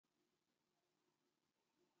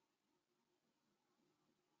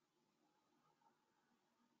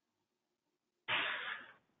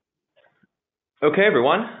Okay,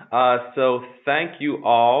 everyone. So thank you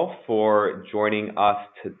all for joining us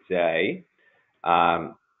today.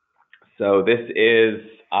 Um, so this is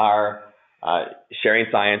our Sharing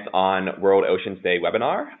Science on World Oceans Day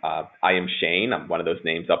webinar. I am Shane. I'm one of those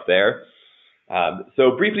names up there.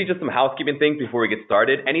 So briefly, just some housekeeping things before we get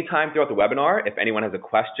started. Anytime throughout the webinar, if anyone has a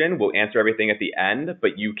question, we'll answer everything at the end,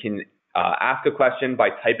 but you can ask a question by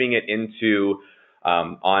typing it into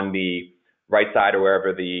on the right side or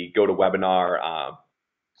wherever the GoToWebinar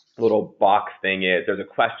little box thing is. There's a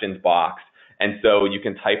questions box, and so you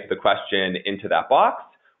can type the question into that box.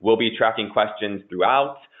 We'll be tracking questions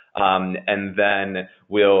throughout, and then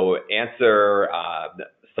we'll answer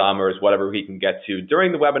summers, whatever we can get to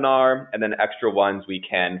during the webinar, and then extra ones we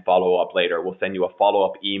can follow up later. We'll send you a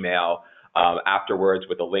follow-up email afterwards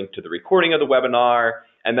with a link to the recording of the webinar,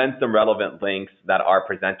 and then some relevant links that our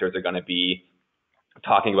presenters are going to be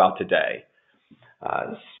talking about today.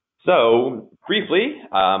 So briefly,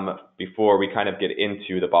 before we kind of get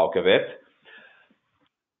into the bulk of it,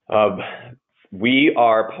 we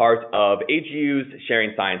are part of AGU's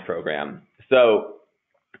Sharing Science program. So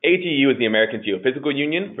AGU is the American Geophysical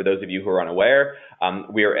Union, for those of you who are unaware.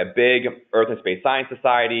 We're a big Earth and Space Science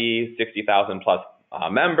society, 60,000 plus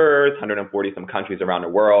members, 140 some countries around the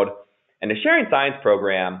world. And the Sharing Science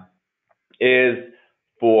program is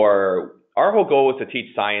for, our whole goal is to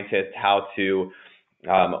teach scientists how to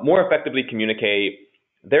more effectively communicate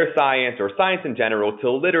their science or science in general to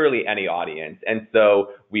literally any audience. And so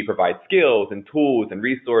we provide skills and tools and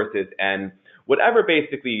resources and whatever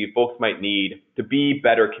basically folks might need to be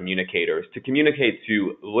better communicators, to communicate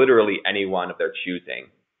to literally anyone of their choosing.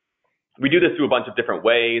 We do this through a bunch of different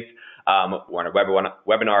ways. We're on a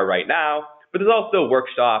webinar right now, but there's also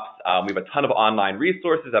workshops. We have a ton of online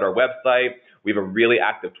resources at our website. We have a really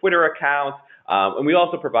active Twitter account, and we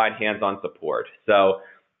also provide hands-on support. So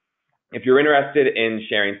if you're interested in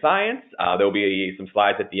sharing science, there will be some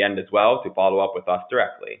slides at the end as well to follow up with us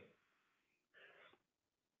directly.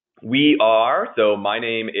 So my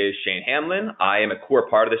name is Shane Hamlin. I am a core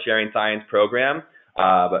part of the Sharing Science program.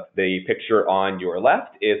 The picture on your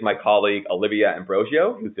left is my colleague, Olivia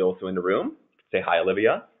Ambrosio, who's also in the room. Say hi,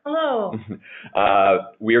 Olivia. Hello.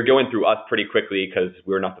 We are going through us pretty quickly because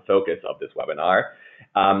we're not the focus of this webinar.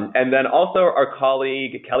 And then also our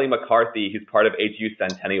colleague, Kelly McCarthy, who's part of AGU's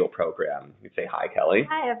Centennial program. You can say hi, Kelly.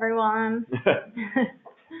 Hi, everyone.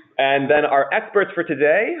 And then our experts for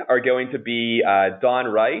today are going to be Dawn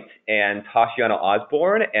Wright and Tashiana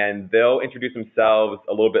Osborne, and they'll introduce themselves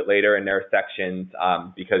a little bit later in their sections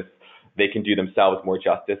because they can do themselves more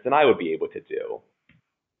justice than I would be able to do.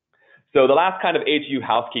 So the last kind of AGU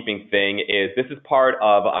housekeeping thing is this is part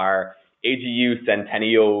of our AGU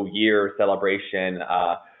Centennial Year celebration,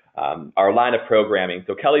 our line of programming.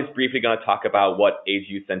 So Kelly's briefly going to talk about what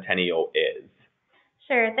AGU Centennial is.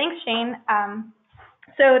 Sure. Thanks, Shane.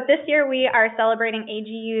 So this year we are celebrating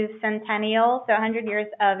AGU's Centennial, so 100 years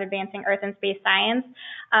of advancing Earth and space science.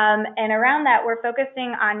 And around that, we're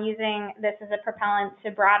focusing on using this as a propellant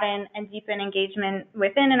to broaden and deepen engagement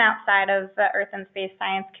within and outside of the Earth and space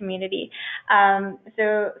science community.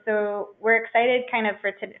 So we're excited kind of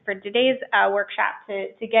for today's workshop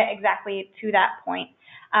to get exactly to that point.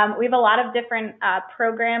 We have a lot of different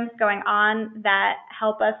programs going on that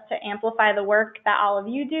help us to amplify the work that all of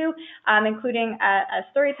you do, including a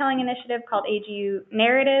storytelling initiative called AGU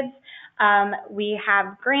Narratives. We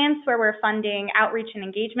have grants where we're funding outreach and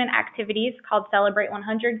engagement activities called Celebrate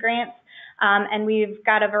 100 grants. And we've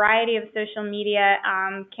got a variety of social media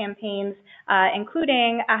campaigns,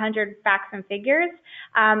 including 100 Facts and Figures,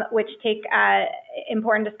 which take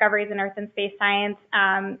important discoveries in Earth and space science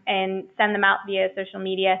and send them out via social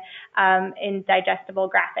media in digestible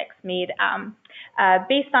graphics made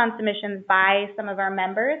based on submissions by some of our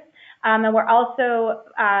members. And we're also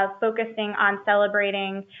focusing on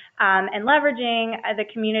celebrating and leveraging the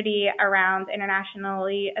community around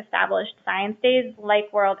internationally established science days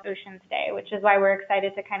like World Oceans Day, which is why we're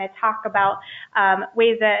excited to kind of talk about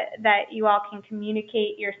ways that you all can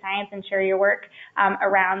communicate your science and share your work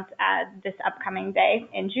around this upcoming day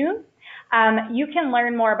in June. You can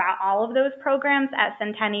learn more about all of those programs at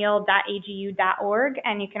centennial.agu.org,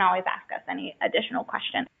 and you can always ask us any additional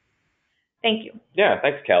questions. Thank you. Yeah,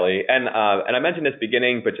 thanks, Kelly. And I mentioned this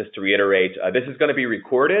beginning, but just to reiterate, this is going to be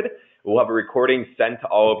recorded. We'll have a recording sent to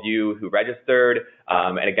all of you who registered,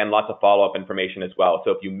 and again, lots of follow-up information as well. So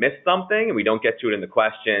if you missed something and we don't get to it in the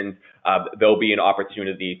questions, there'll be an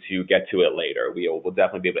opportunity to get to it later. We'll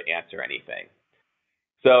definitely be able to answer anything.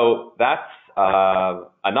 So that's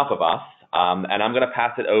enough of us, and I'm going to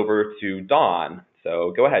pass it over to Dawn.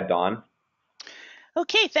 So go ahead, Dawn.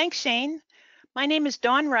 Okay, thanks, Shane. My name is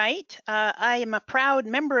Dawn Wright. I am a proud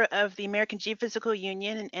member of the American Geophysical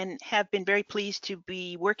Union and have been very pleased to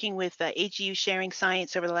be working with AGU Sharing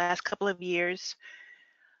Science over the last couple of years.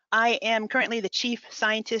 I am currently the chief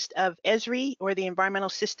scientist of ESRI, or the Environmental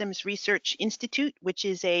Systems Research Institute, which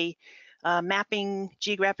is a mapping,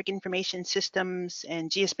 geographic information systems, and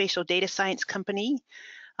geospatial data science company.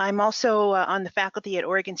 I'm also on the faculty at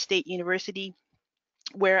Oregon State University,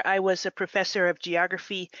 where I was a professor of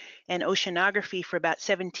geography and oceanography for about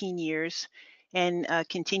 17 years and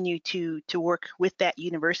continue to work with that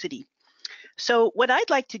university. So what I'd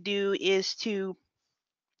like to do is to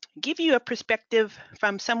give you a perspective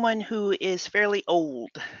from someone who is fairly old.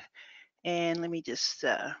 And let me just,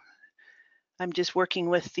 I'm just working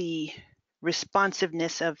with the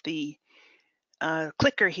responsiveness of the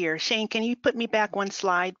clicker here. Shane, can you put me back one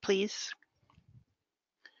slide, please?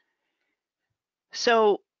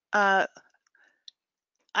 So I've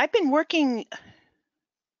been working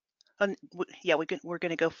yeah, we're going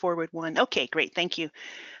to go forward one. Okay, great, thank you.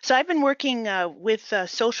 So I've been working with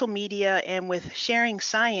social media and with sharing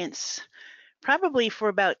science probably for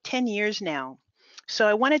about 10 years now. So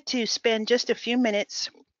I wanted to spend just a few minutes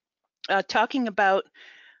talking about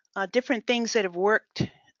different things that have worked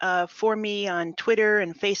for me on Twitter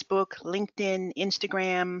and Facebook, LinkedIn,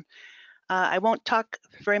 Instagram. I won't talk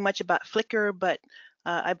very much about Flickr, but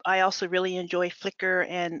I also really enjoy Flickr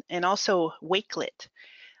and also Wakelet.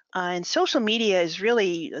 And social media is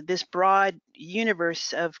really this broad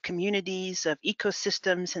universe of communities, of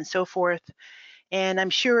ecosystems, and so forth. And I'm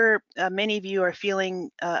sure many of you are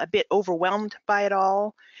feeling a bit overwhelmed by it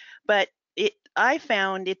all, but I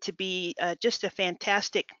found it to be just a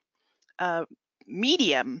fantastic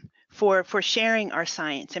medium for sharing our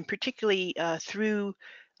science, and particularly through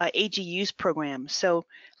AGU's programs. So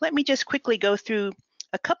let me just quickly go through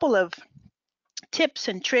a couple of tips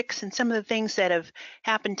and tricks and some of the things that have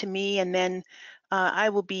happened to me, and then I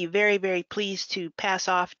will be very, very pleased to pass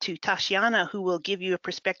off to Tashiana, who will give you a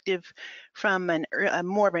perspective from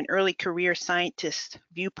more of an early career scientist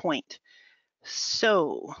viewpoint.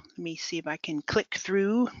 So let me see if I can click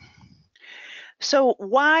through. So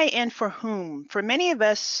why and for whom? For many of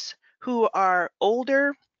us who are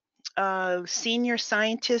older, senior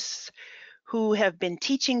scientists who have been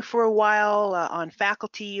teaching for a while on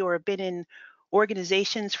faculty or have been in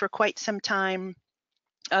organizations for quite some time,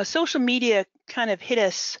 social media kind of hit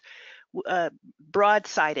us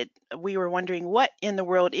broadsided. We were wondering, what in the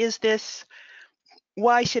world is this?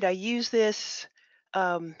 Why should I use this?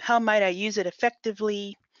 How might I use it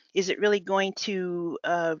effectively? Is it really going to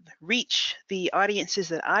reach the audiences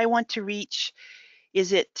that I want to reach?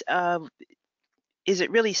 Is it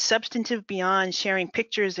really substantive beyond sharing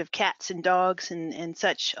pictures of cats and dogs and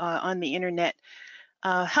such on the internet?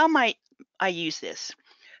 How might I use this?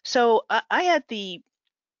 So I had the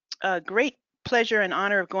great pleasure and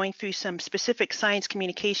honor of going through some specific science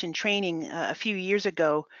communication training a few years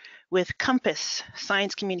ago with Compass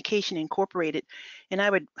Science Communication Incorporated, and I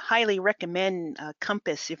would highly recommend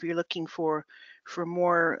Compass if you're looking for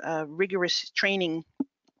more rigorous training.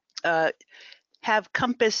 Have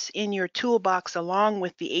Compass in your toolbox along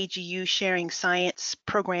with the AGU sharing science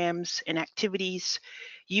programs and activities.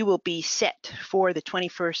 You will be set for the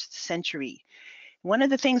 21st century. One of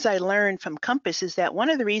the things I learned from Compass is that one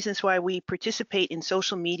of the reasons why we participate in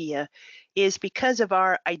social media is because of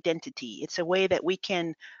our identity. It's a way that we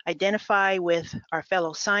can identify with our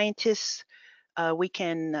fellow scientists. We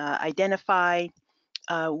can identify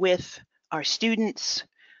with our students,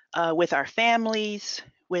 with our families,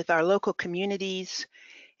 with our local communities.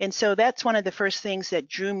 And so that's one of the first things that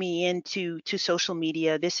drew me into social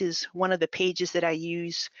media. This is one of the pages that I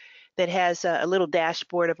use that has a little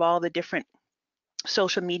dashboard of all the different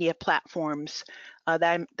social media platforms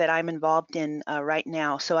that I'm involved in right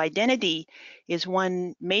now. So identity is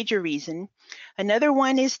one major reason. Another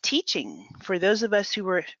one is teaching. For those of us who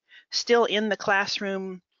are still in the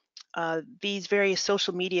classroom, these various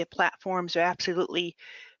social media platforms are absolutely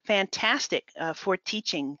fantastic for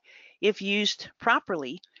teaching if used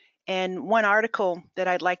properly. And one article that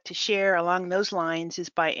I'd like to share along those lines is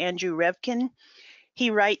by Andrew Revkin. He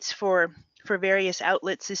writes for various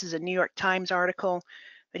outlets. This is a New York Times article,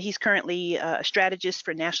 but he's currently a strategist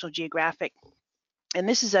for National Geographic. And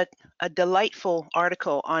this is a delightful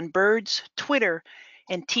article on birds, Twitter,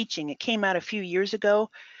 and teaching. It came out a few years ago,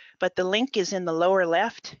 but the link is in the lower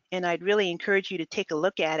left, and I'd really encourage you to take a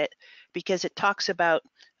look at it because it talks about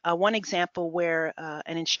one example where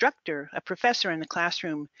an instructor, a professor in the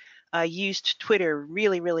classroom, used Twitter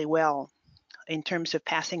really, really well in terms of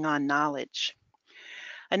passing on knowledge.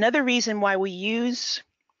 Another reason why we use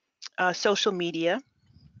social media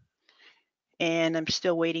And I'm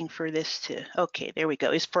still waiting for this to, okay, there we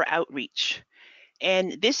go, is for outreach.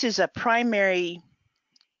 And this is a primary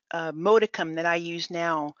modicum that I use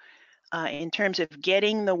now in terms of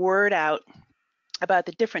getting the word out about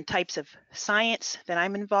the different types of science that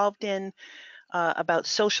I'm involved in, about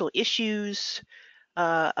social issues,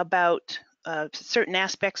 about certain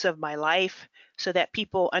aspects of my life, so that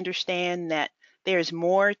people understand that there's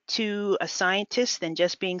more to a scientist than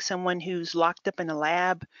just being someone who's locked up in a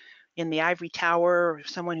lab in the ivory tower, or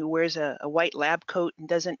someone who wears a white lab coat and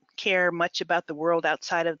doesn't care much about the world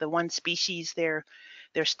outside of the one species they're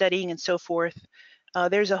studying and so forth.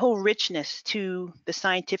 There's a whole richness to the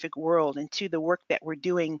scientific world and to the work that we're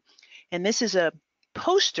doing. And this is a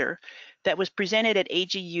poster that was presented at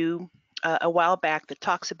AGU a while back that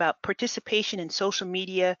talks about participation in social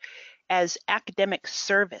media as academic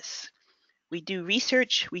service. We do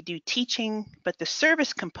research, we do teaching, but the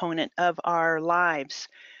service component of our lives,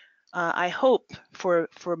 I hope for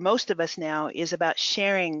most of us now, is about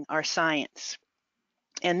sharing our science.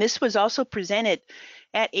 And this was also presented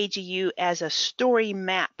at AGU as a story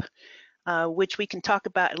map, which we can talk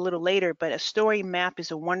about a little later, but a story map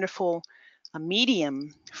is a wonderful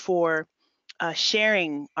medium for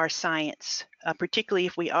sharing our science, particularly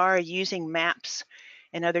if we are using maps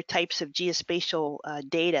and other types of geospatial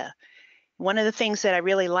data. One of the things that I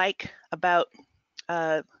really like about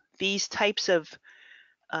these types of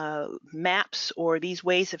maps or these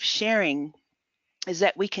ways of sharing is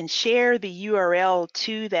that we can share the URL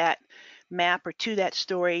to that map or to that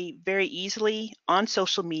story very easily on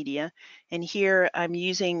social media. And here I'm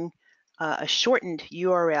using a shortened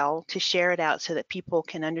URL to share it out so that people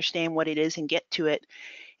can understand what it is and get to it.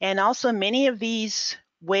 And also many of these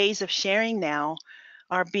ways of sharing now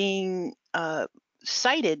are being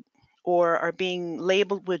cited or are being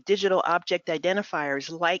labeled with digital object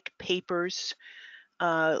identifiers like papers,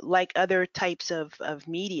 like other types of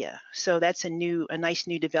media. So that's a nice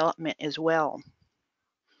new development as well.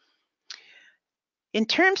 In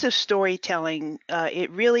terms of storytelling, it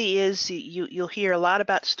really is, you'll hear a lot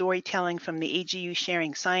about storytelling from the AGU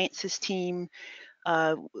Sharing Sciences team.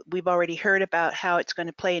 We've already heard about how it's going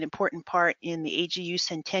to play an important part in the AGU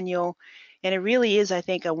Centennial. And it really is, I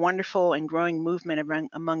think, a wonderful and growing movement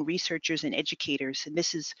among researchers and educators. And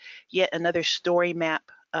this is yet another story map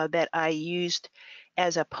that I used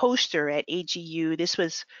as a poster at AGU. This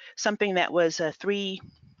was something that was a 3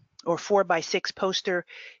 or 4 by 6 poster.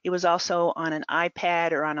 It was also on an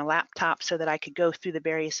iPad or on a laptop so that I could go through the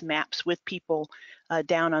various maps with people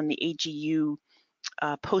down on the AGU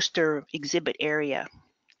poster exhibit area.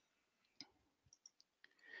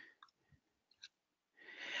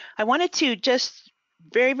 I wanted to just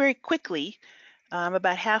very, very quickly, I'm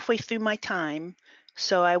about halfway through my time,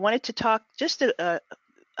 so I wanted to talk just a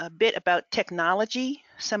bit about technology,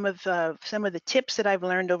 some of the tips that I've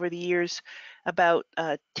learned over the years about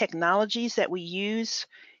technologies that we use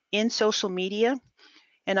in social media,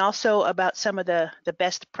 and also about some of the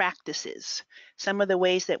best practices, some of the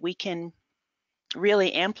ways that we can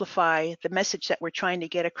really amplify the message that we're trying to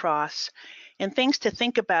get across, and things to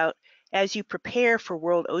think about as you prepare for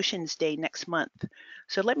World Oceans Day next month.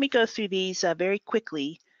 So let me go through these very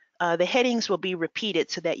quickly. The headings will be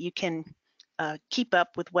repeated so that you can keep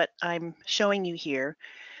up with what I'm showing you here.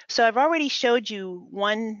 So I've already showed you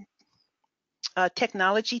one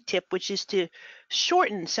technology tip, which is to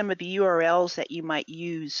shorten some of the URLs that you might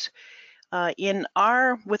use.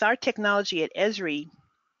 With our technology at Esri,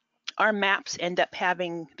 our maps end up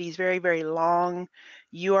having these very, very long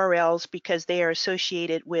URLs because they are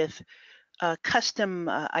associated with custom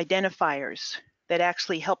identifiers that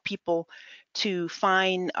actually help people to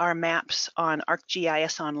find our maps on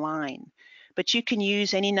ArcGIS Online. But you can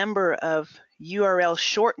use any number of URL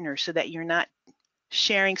shorteners so that you're not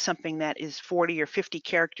sharing something that is 40 or 50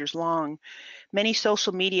 characters long. Many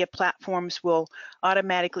social media platforms will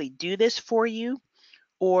automatically do this for you,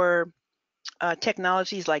 or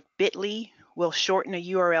technologies like Bitly will shorten a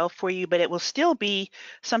URL for you, but it will still be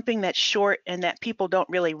something that's short and that people don't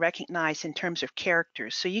really recognize in terms of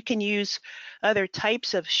characters. So you can use other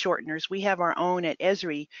types of shorteners. We have our own at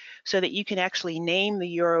Esri so that you can actually name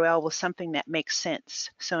the URL with something that makes sense.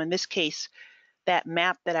 So in this case, that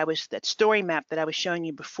story map that I was showing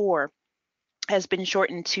you before has been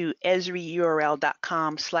shortened to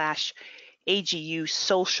esriurl.com/AGU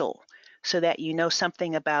social, so that you know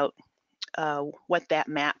something about what that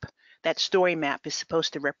story map is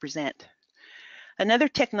supposed to represent. Another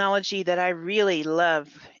technology that I really love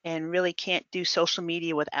and really can't do social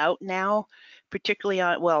media without now, particularly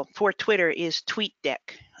for Twitter, is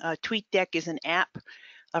TweetDeck. TweetDeck is an app,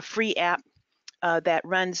 a free app that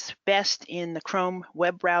runs best in the Chrome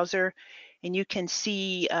web browser. and you can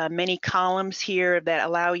see many columns here that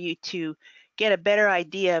allow you to get a better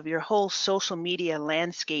idea of your whole social media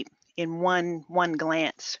landscape in one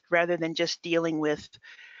glance, rather than just dealing with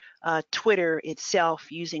Twitter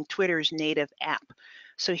itself using Twitter's native app.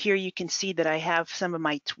 So here you can see that I have some of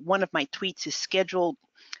one of my tweets is scheduled.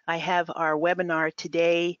 I have our webinar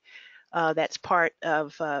today that's part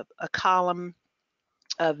of a column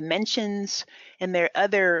of mentions, and there are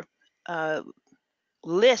other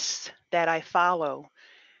lists that I follow.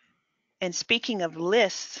 And speaking of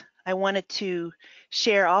lists, I wanted to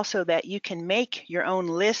share also that you can make your own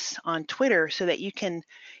lists on Twitter so that you can,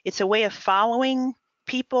 it's a way of following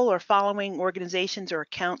people or following organizations or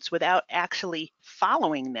accounts without actually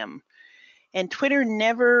following them. And Twitter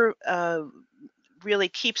never really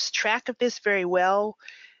keeps track of this very well.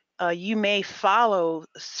 You may follow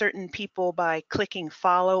certain people by clicking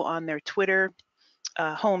follow on their Twitter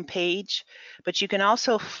homepage, but you can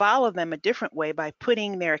also follow them a different way by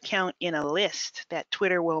putting their account in a list that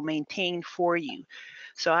Twitter will maintain for you.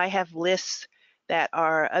 So I have lists that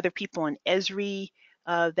are other people in Esri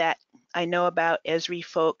that I know about, Esri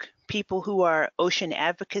folk, people who are ocean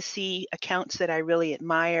advocacy accounts that I really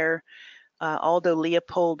admire, Aldo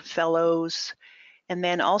Leopold fellows, and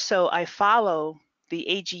then also I follow the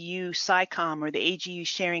AGU scicomm or the AGU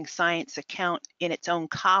Sharing Science account in its own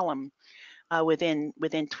column within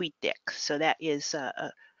TweetDeck. So that is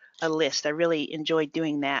a list. I really enjoy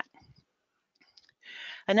doing that.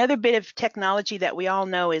 Another bit of technology that we all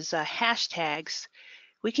know is hashtags.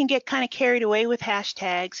 We can get kind of carried away with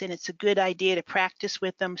hashtags, and it's a good idea to practice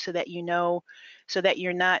with them so that you know, so that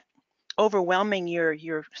you're not overwhelming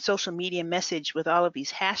your social media message with all of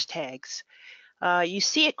these hashtags. You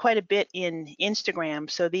see it quite a bit in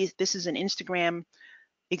Instagram. So this is an Instagram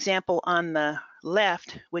example on the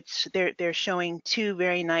left, which they're showing two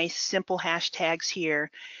very nice simple hashtags here.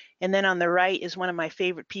 And then on the right is one of my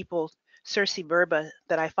favorite people, Circe Verba,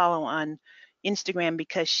 that I follow on Instagram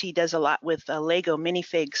because she does a lot with Lego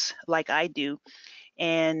minifigs like I do.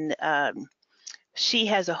 And she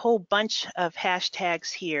has a whole bunch of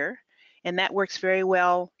hashtags here, and that works very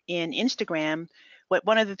well in Instagram.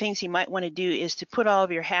 One of the things you might want to do is to put all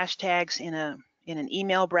of your hashtags in an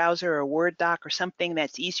email browser or a Word doc or something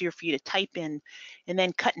that's easier for you to type in, and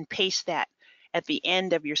then cut and paste that at the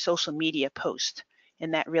end of your social media post.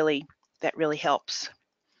 And that really helps,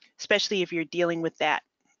 especially if you're dealing with that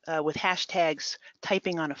with hashtags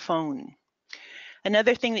typing on a phone.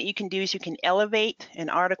 Another thing that you can do is you can elevate an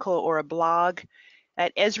article or a blog.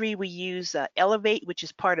 At Esri, we use Elevate, which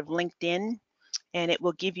is part of LinkedIn, and it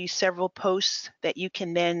will give you several posts that you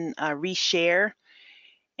can then reshare,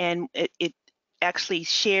 and it actually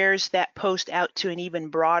shares that post out to an even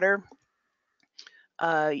broader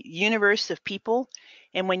universe of people.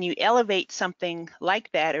 And when you elevate something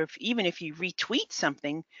like that, or even if you retweet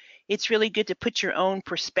something, it's really good to put your own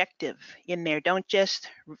perspective in there. Don't just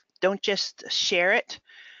share it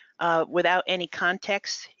without any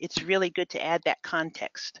context. It's really good to add that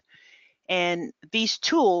context. And these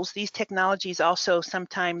tools, these technologies also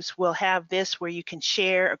sometimes will have this where you can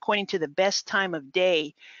share according to the best time of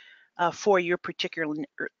day for your particular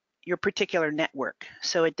network.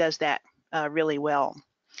 So it does that really well.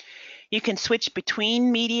 You can switch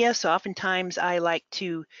between media. So oftentimes I like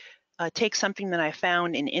to take something that I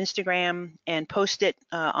found in Instagram and post it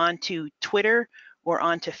onto Twitter or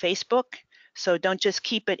onto Facebook. So don't just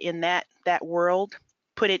keep it in that world,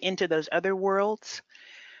 put it into those other worlds.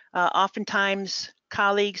 Oftentimes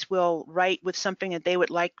colleagues will write with something that they would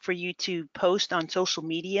like for you to post on social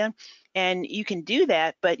media, and you can do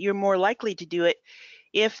that, but you're more likely to do it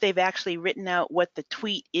if they've actually written out what the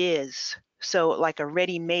tweet is. So like a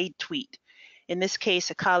ready-made tweet. In this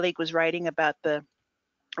case, a colleague was writing about the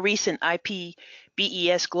recent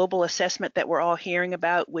IPBES global assessment that we're all hearing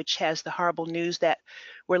about, which has the horrible news that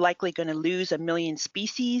we're likely going to lose 1 million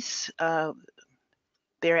species.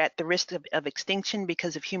 They're at the risk of extinction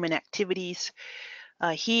because of human activities.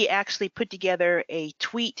 He actually put together a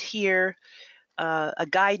tweet here, a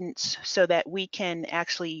guidance, so that we can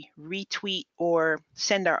actually retweet or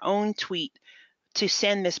send our own tweet to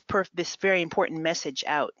send this very important message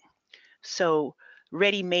out. So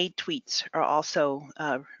ready-made tweets are also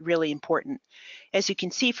really important. As you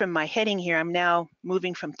can see from my heading here, I'm now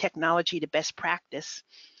moving from technology to best practice.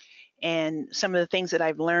 And some of the things that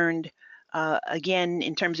I've learned, again,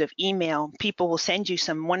 in terms of email, people will send you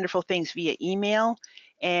some wonderful things via email.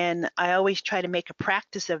 And I always try to make a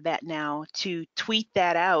practice of that now, to tweet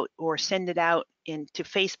that out or send it out into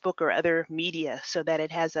Facebook or other media so that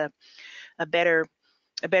it has a better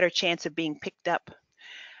chance of being picked up.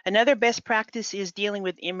 Another best practice is dealing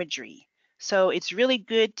with imagery. So it's really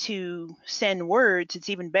good to send words. It's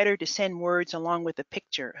even better to send words along with a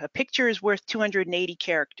picture. A picture is worth 280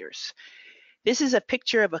 characters. This is a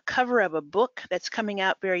picture of a cover of a book that's coming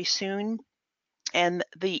out very soon. And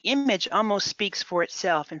the image almost speaks for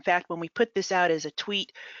itself. In fact, when we put this out as a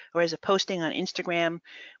tweet or as a posting on Instagram,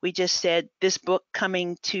 we just said, this book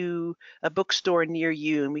coming to a bookstore near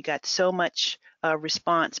you. And we got so much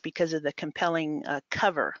response because of the compelling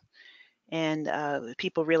cover. And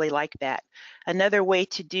people really like that. Another way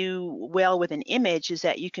to do well with an image is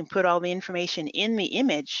that you can put all the information in the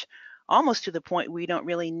image, almost to the point where you don't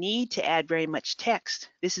really need to add very much text.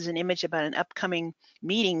 This is an image about an upcoming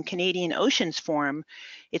meeting, Canadian Oceans Forum.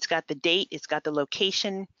 It's got the date, it's got the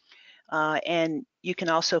location, and you can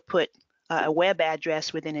also put a web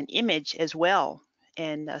address within an image as well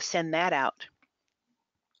and send that out.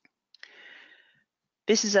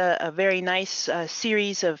 This is a very nice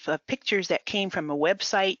series of pictures that came from a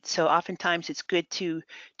website. So oftentimes it's good to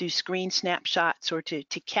do screen snapshots or to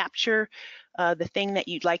capture the thing that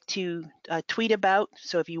you'd like to tweet about.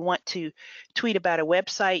 So if you want to tweet about a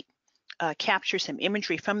website, capture some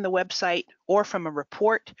imagery from the website or from a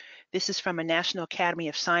report. This is from a National Academy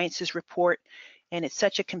of Sciences report, and it's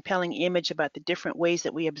such a compelling image about the different ways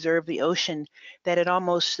that we observe the ocean that it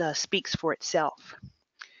almost speaks for itself.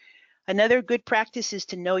 Another good practice is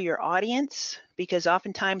to know your audience, because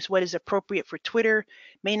oftentimes what is appropriate for Twitter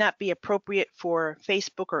may not be appropriate for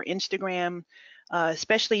Facebook or Instagram.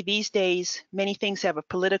 Especially these days, many things have a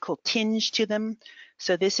political tinge to them.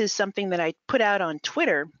 So this is something that I put out on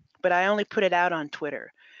Twitter, but I only put it out on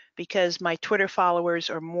Twitter because my Twitter followers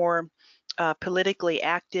are more politically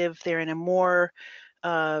active. They're in a more,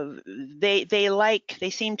 they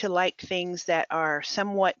seem to like things that are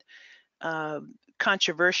somewhat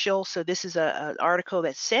controversial. So this is an article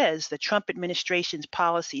that says the Trump administration's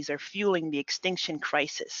policies are fueling the extinction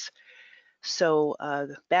crisis. So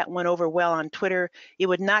that went over well on Twitter. It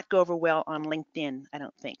would not go over well on LinkedIn, I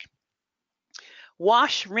don't think.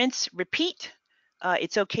 Wash, rinse, repeat.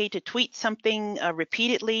 It's okay to tweet something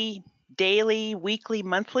repeatedly, daily, weekly,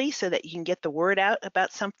 monthly, so that you can get the word out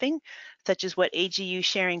about something, such as what AGU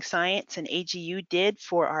Sharing Science and AGU did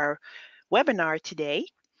for our webinar today.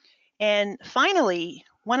 And finally,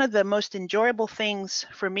 one of the most enjoyable things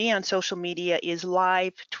for me on social media is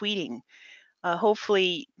live tweeting.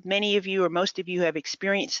 Hopefully many of you or most of you have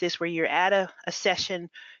experienced this, where you're at a session,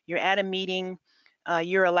 you're at a meeting,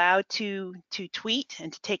 you're allowed to tweet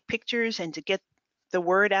and to take pictures and to get the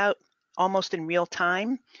word out almost in real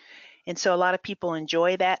time. And so a lot of people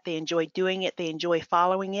enjoy that. They enjoy doing it. They enjoy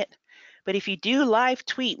following it. But if you do live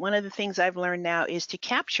tweet, one of the things I've learned now is to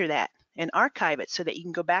capture that and archive it so that you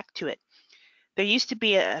can go back to it. There used to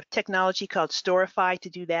be a technology called Storify to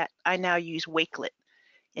do that. I now use Wakelet.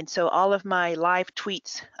 And so all of my live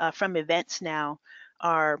tweets from events now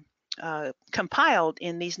are compiled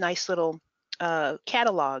in these nice little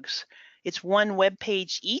catalogs. It's one web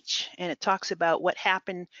page each, and it talks about what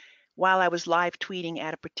happened while I was live tweeting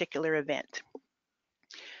at a particular event.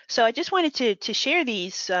 So I just wanted to share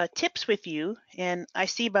these tips with you, and I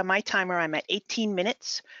see by my timer I'm at 18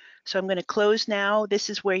 minutes. So I'm going to close now. This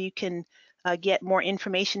is where you can get more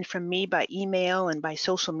information from me by email and by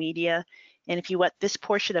social media. And if you want this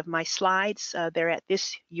portion of my slides, they're at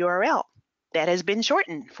this URL that has been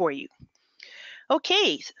shortened for you.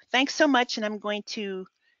 Okay, thanks so much. And I'm going to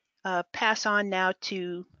pass on now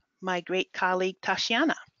to my great colleague,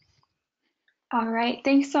 Tashiana. All right,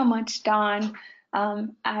 thanks so much, Dawn.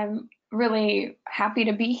 I'm really happy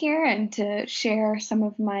to be here and to share some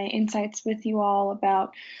of my insights with you all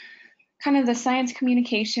about kind of the science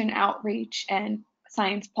communication outreach and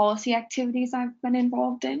science policy activities I've been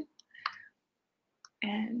involved in.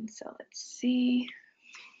 And so let's see.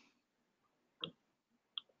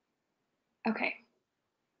 Okay.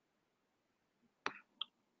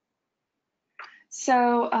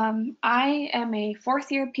 So I am a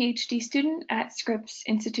fourth-year PhD student at Scripps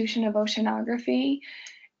Institution of Oceanography.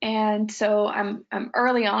 And so I'm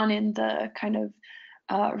early on in the kind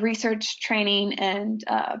of research training and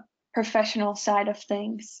professional side of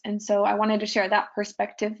things. And so I wanted to share that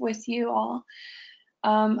perspective with you all.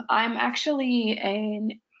 I'm actually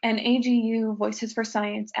an AGU Voices for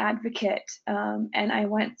Science advocate, and I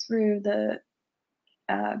went through the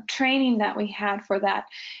training that we had for that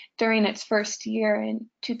during its first year in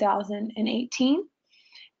 2018.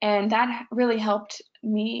 And that really helped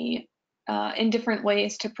me in different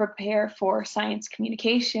ways to prepare for science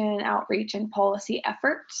communication, outreach, and policy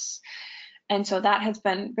efforts. And so that has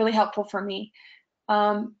been really helpful for me.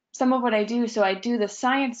 Some of what I do, so I do the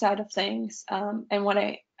science side of things, and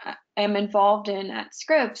am involved in at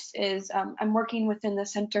Scripps is I'm working within the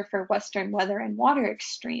Center for Western Weather and Water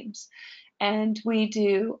Extremes. And we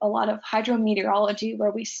do a lot of hydrometeorology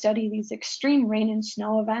where we study these extreme rain and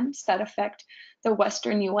snow events that affect the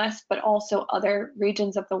Western US, but also other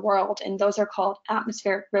regions of the world. And those are called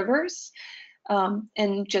atmospheric rivers.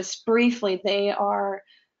 And just briefly, they are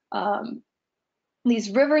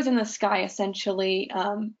these rivers in the sky, essentially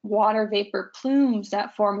water vapor plumes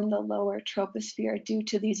that form in the lower troposphere due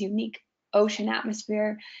to these unique ocean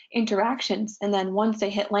atmosphere interactions. And then once they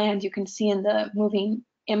hit land, you can see in the moving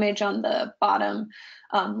image on the bottom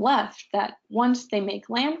left that once they make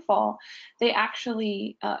landfall, they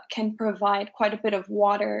actually can provide quite a bit of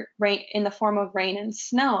water rain in the form of rain and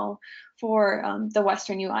snow for the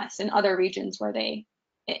Western US and other regions where they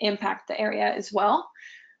impact the area as well.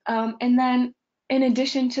 And then in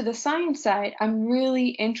addition to the science side, I'm really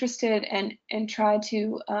interested and try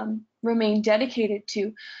to remain dedicated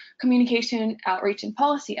to communication, outreach, and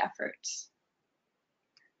policy efforts.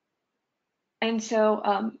 And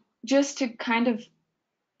so just to kind of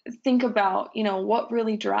think about, what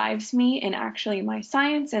really drives me in actually my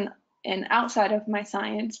science and outside of my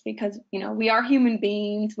science, because, we are human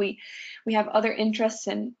beings, we have other interests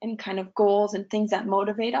and kind of goals and things that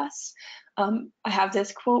motivate us. I have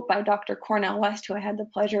this quote by Dr. Cornel West, who I had the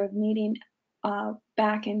pleasure of meeting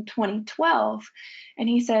back in 2012. And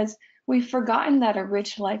he says, "We've forgotten that a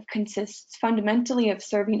rich life consists fundamentally of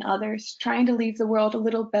serving others, trying to leave the world a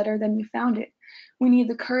little better than we found it. We need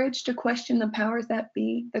the courage to question the powers that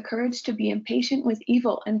be, the courage to be impatient with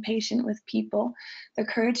evil and patient with people, the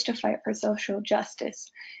courage to fight for social justice.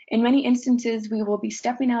 In many instances, we will be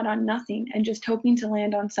stepping out on nothing and just hoping to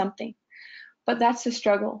land on something. But that's the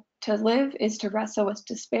struggle. To live is to wrestle with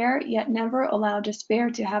despair, yet never allow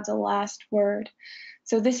despair to have the last word."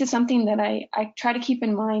 So this is something that I try to keep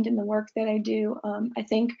in mind in the work that I do. I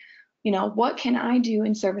think, what can I do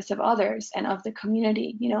in service of others and of the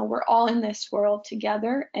community? We're all in this world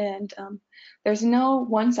together, and there's no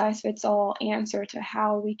one-size-fits-all answer to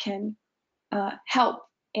how we can help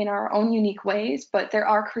in our own unique ways, but there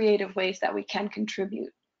are creative ways that we can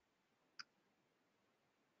contribute.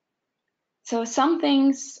 So some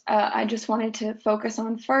things I just wanted to focus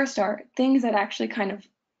on first are things that actually kind of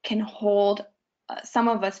can hold some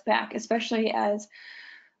of us back, especially as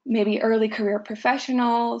maybe early career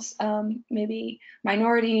professionals, maybe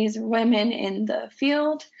minorities or women in the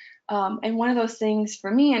field. And one of those things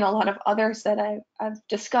for me and a lot of others that I've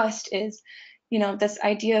discussed is, this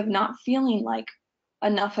idea of not feeling like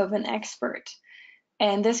enough of an expert.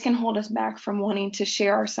 And this can hold us back from wanting to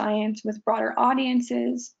share our science with broader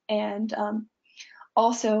audiences, and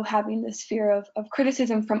also having this fear of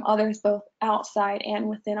criticism from others, both outside and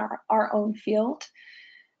within our own field.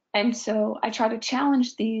 And so I try to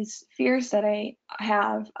challenge these fears that I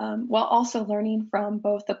have while also learning from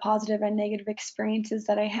both the positive and negative experiences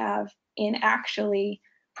that I have in actually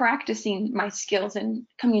practicing my skills in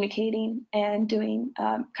communicating and doing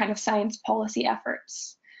kind of science policy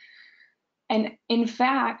efforts. And in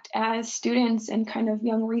fact, as students and kind of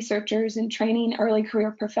young researchers and training early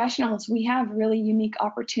career professionals, we have really unique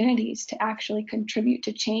opportunities to actually contribute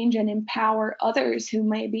to change and empower others who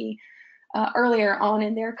may be earlier on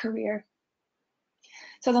in their career.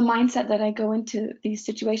 So the mindset that I go into these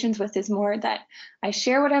situations with is more that I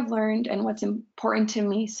share what I've learned and what's important to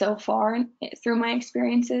me so far through my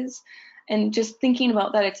experiences, and just thinking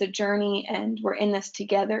about that it's a journey and we're in this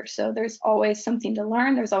together. So there's always something to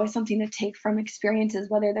learn. There's always something to take from experiences,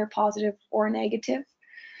 whether they're positive or negative.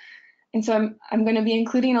 And so I'm going to be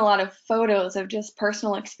including a lot of photos of just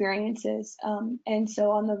personal experiences. And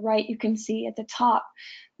so on the right, you can see at the top,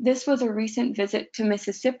 this was a recent visit to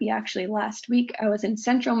Mississippi. Actually, last week, I was in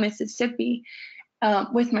central Mississippi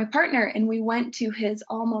with my partner, and we went to his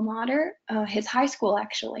alma mater, his high school,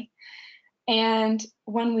 actually. And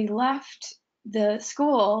when we left the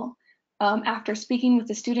school, after speaking with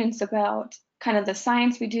the students about kind of the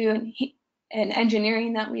science we do and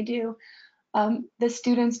engineering that we do, the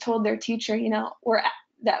students told their teacher,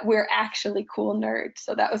 that we're actually cool nerds.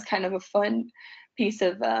 So that was kind of a fun piece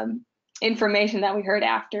of information that we heard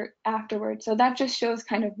afterwards. So that just shows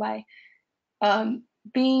kind of by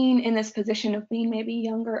being in this position of being maybe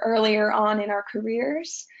younger, earlier on in our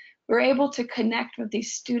careers, we're able to connect with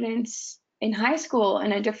these students in high school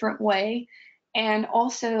in a different way. And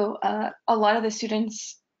also a lot of the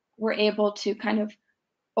students were able to kind of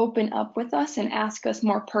open up with us and ask us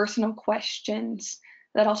more personal questions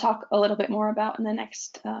that I'll talk a little bit more about in the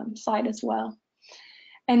next slide as well.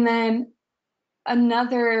 And then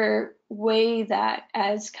another way that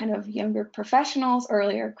as kind of younger professionals,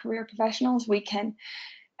 earlier career professionals, we can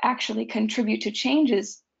actually contribute to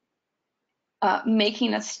changes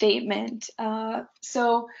making a statement.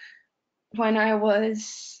 So when I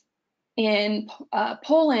was in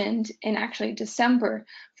Poland in actually December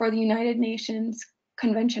for the United Nations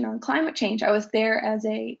Convention on Climate Change, I was there as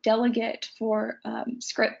a delegate for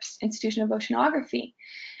Scripps Institution of Oceanography.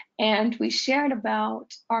 And we shared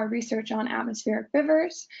about our research on atmospheric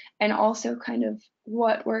rivers and also kind of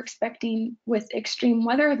what we're expecting with extreme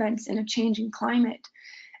weather events in a changing climate.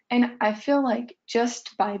 And I feel like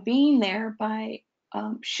just by being there, by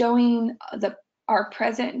showing our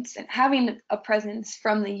presence and having a presence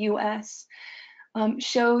from the U.S.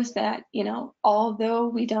 Shows that, you know, although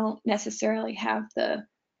we don't necessarily have the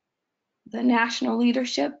national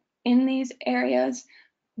leadership in these areas,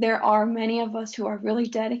 there are many of us who are really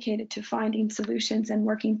dedicated to finding solutions and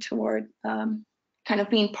working toward kind of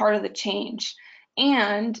being part of the change.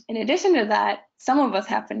 And in addition to that, some of us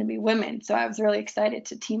happen to be women, so I was really excited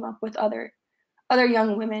to team up with other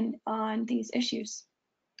young women on these issues.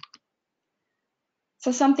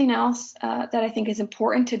 So something else that I think is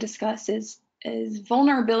important to discuss is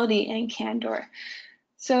vulnerability and candor.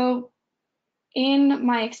 So in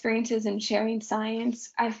my experiences in sharing science,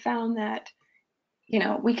 I've found that, you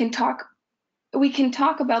know, we can talk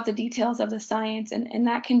about the details of the science, and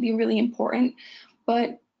that can be really important,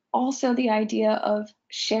 but also the idea of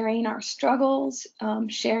sharing our struggles,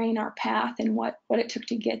 sharing our path and what it took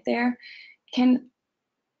to get there can,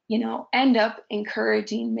 you know, end up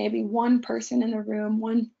encouraging maybe one person in the room,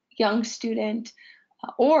 one young student,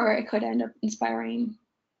 or it could end up inspiring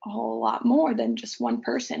a whole lot more than just one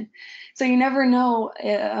person. So you never know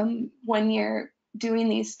when you're doing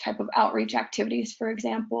these type of outreach activities, for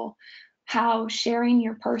example, how sharing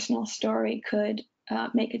your personal story could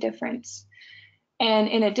make a difference. And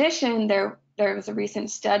in addition, there was a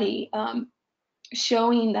recent study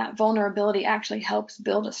showing that vulnerability actually helps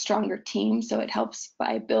build a stronger team. So it helps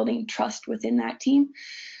by building trust within that team.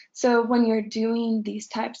 So when you're doing these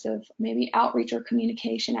types of maybe outreach or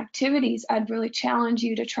communication activities, I'd really challenge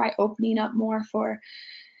you to try opening up more for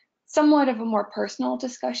somewhat of a more personal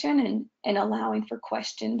discussion and allowing for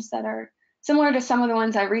questions that are similar to some of the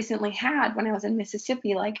ones I recently had when I was in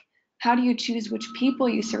Mississippi, like how do you choose which people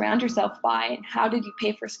you surround yourself by, and how did you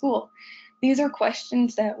pay for school? These are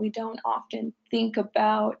questions that we don't often think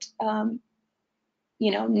about,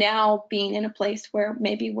 you know, now being in a place where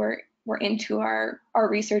maybe we're into our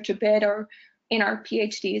research a bit or in our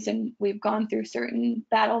PhDs and we've gone through certain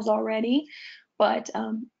battles already. But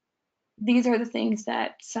these are the things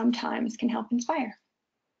that sometimes can help inspire.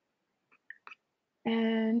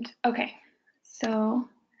 And okay, so,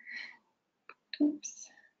 oops,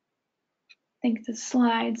 I think the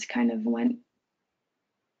slides kind of went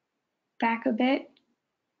back a bit.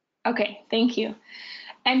 Okay, thank you.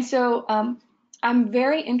 And so I'm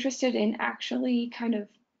very interested in actually kind of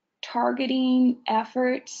targeting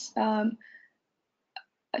efforts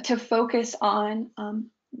to focus on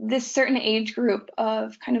this certain age group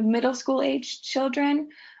of kind of middle school age children,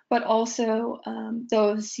 but also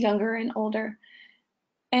those younger and older.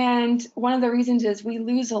 And one of the reasons is we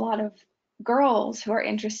lose a lot of girls who are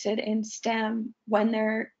interested in STEM when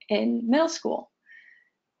they're in middle school.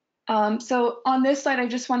 So on this slide, I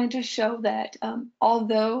just wanted to show that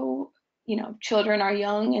although, you know, children are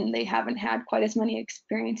young and they haven't had quite as many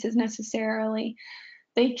experiences necessarily,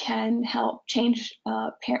 they can help change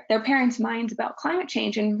their parents' minds about climate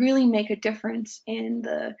change and really make a difference in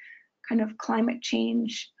the kind of climate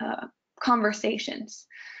change conversations.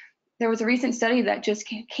 There was a recent study that just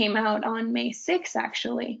came out on May 6th,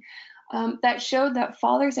 actually, that showed that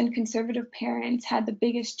fathers and conservative parents had the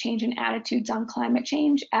biggest change in attitudes on climate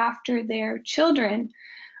change after their children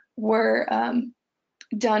were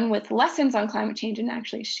done with lessons on climate change and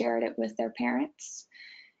actually shared it with their parents.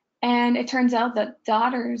 And it turns out that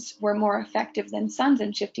daughters were more effective than sons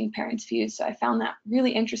in shifting parents' views. So I found that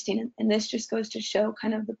really interesting. And this just goes to show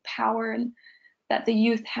kind of the power that the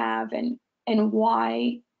youth have and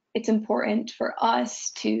why it's important for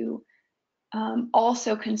us to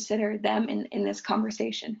also consider them in this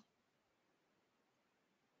conversation.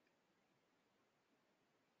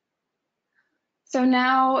 So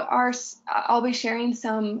now I'll be sharing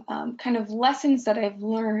some kind of lessons that I've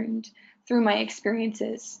learned through my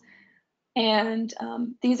experiences. And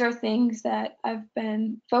these are things that I've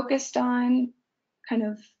been focused on, kind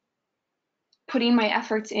of putting my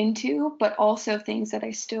efforts into, but also things that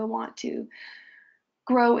I still want to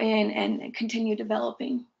grow in and continue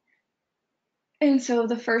developing. And so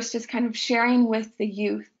the first is kind of sharing with the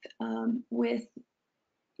youth, with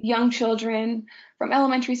young children from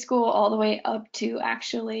elementary school all the way up to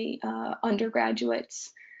actually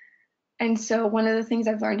undergraduates. And so one of the things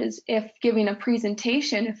I've learned is if giving a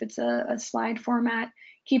presentation, if it's a slide format,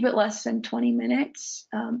 keep it less than 20 minutes,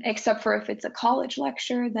 except for if it's a college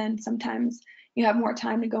lecture, then sometimes you have more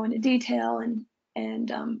time to go into detail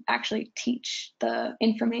and actually teach the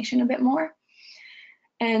information a bit more.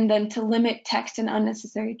 And then to limit text and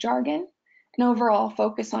unnecessary jargon, and overall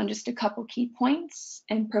focus on just a couple key points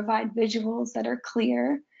and provide visuals that are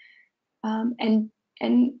clear. And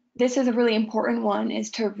this is a really important one,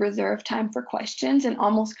 is to reserve time for questions and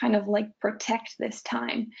almost kind of like protect this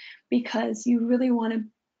time, because you really want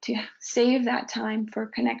to save that time for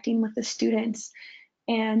connecting with the students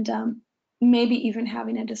and maybe even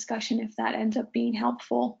having a discussion if that ends up being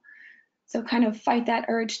helpful. So kind of fight that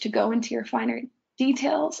urge to go into your finer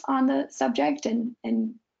details on the subject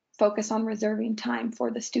and focus on reserving time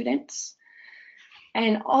for the students.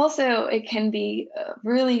 And also, it can be a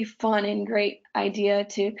really fun and great idea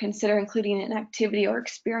to consider including an activity or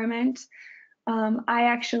experiment. I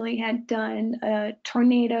actually had done a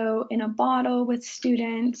tornado in a bottle with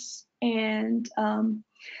students and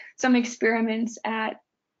some experiments at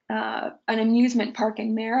an amusement park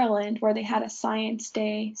in Maryland where they had a science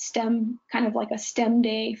day, STEM, kind of like a STEM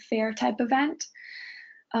day fair type event.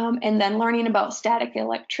 And then learning about static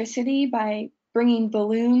electricity by bringing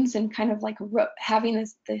balloons and kind of like having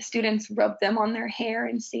the students rub them on their hair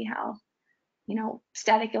and see how,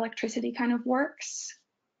 static electricity kind of works.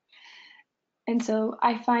 And so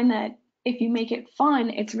I find that if you make it fun,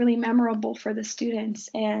 it's really memorable for the students,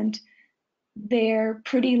 and they're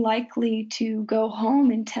pretty likely to go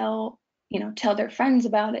home and tell their friends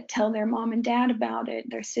about it, tell their mom and dad about it,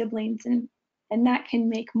 their siblings, and that can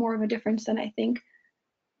make more of a difference than I think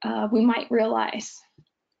we might realize.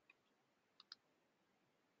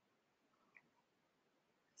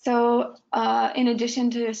 So in addition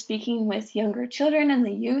to speaking with younger children and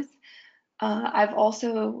the youth, I've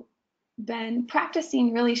also been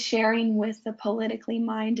practicing really sharing with the politically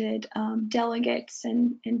minded delegates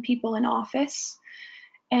and people in office.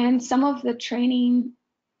 And some of the training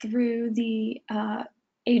through the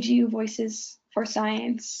AGU Voices for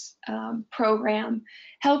Science program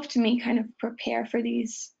helped me kind of prepare for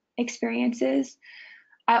these experiences.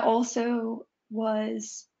 I also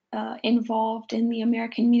was involved in the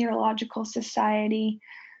American Meteorological Society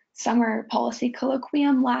summer policy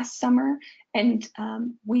colloquium last summer, and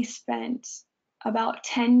we spent about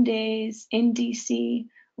 10 days in DC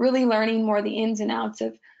really learning more the ins and outs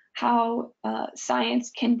of how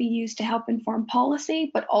science can be used to help inform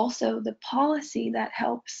policy, but also the policy that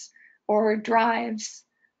helps or drives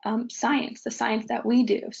science, the science that we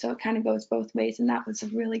do. So it kind of goes both ways, and that was a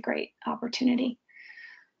really great opportunity.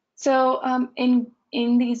 So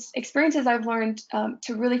in these experiences, I've learned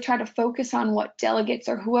to really try to focus on what delegates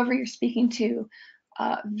or whoever you're speaking to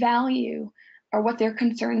value or what their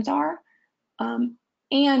concerns are,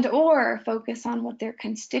 and or focus on what their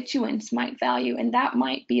constituents might value. And that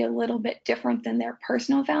might be a little bit different than their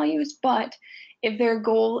personal values, but if their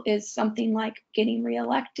goal is something like getting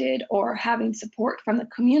reelected or having support from the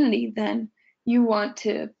community, then you want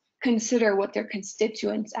to consider what their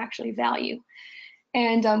constituents actually value.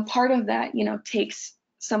 And part of that, takes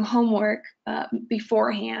some homework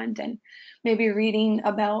beforehand, and maybe reading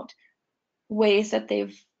about ways that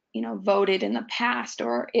they've, voted in the past,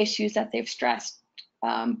 or issues that they've stressed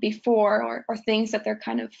before, or things that they're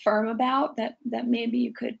kind of firm about that maybe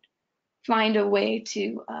you could find a way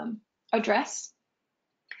to address.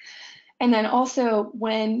 And then also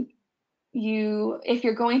if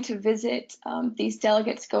you're going to visit these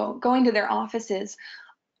delegates, going to their offices,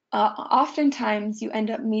 oftentimes you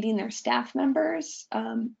end up meeting their staff members,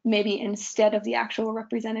 maybe instead of the actual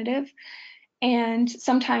representative. And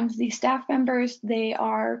sometimes these staff members, they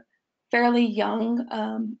are fairly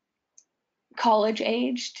young, college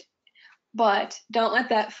aged, but don't let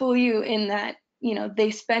that fool you in that,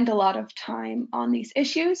 they spend a lot of time on these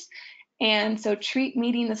issues. And so treat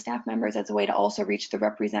meeting the staff members as a way to also reach the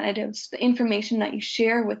representatives. The information that you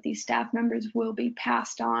share with these staff members will be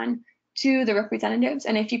passed on to the representatives.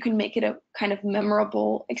 And if you can make it a kind of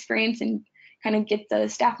memorable experience and kind of get the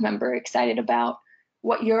staff member excited about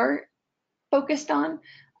what you're focused on,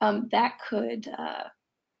 that could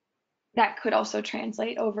also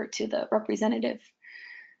translate over to the representative.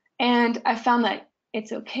 And I found that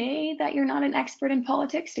it's okay that you're not an expert in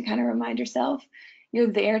politics, to kind of remind yourself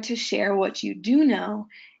you're there to share what you do know,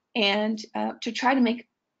 and to try to make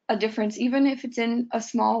a difference, even if it's in a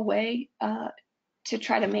small way, to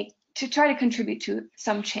try to contribute to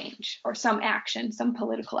some change or some action, some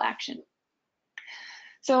political action.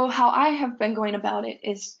 So how I have been going about it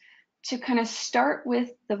is to kind of start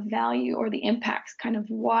with the value or the impacts, kind of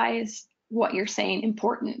why is what you're saying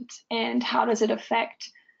important, and how does it affect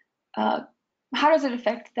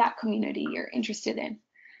that community you're interested in?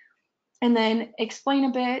 And then explain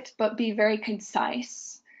a bit, but be very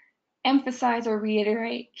concise. Emphasize or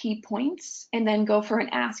reiterate key points, and then go for an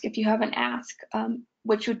ask if you have an ask,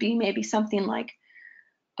 which would be maybe something like,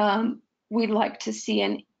 we'd like to see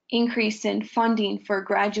an increase in funding for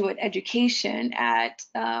graduate education at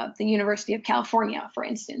the University of California, for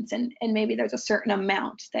instance, and maybe there's a certain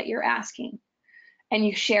amount that you're asking, and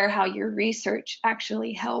you share how your research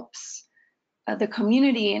actually helps the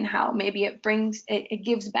community and how maybe it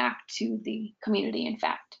gives back to the community, in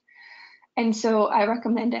fact. And so I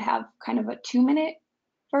recommend to have kind of a 2-minute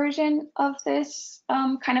version of this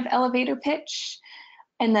kind of elevator pitch,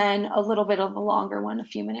 and then a little bit of a longer one, a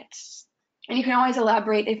few minutes. And you can always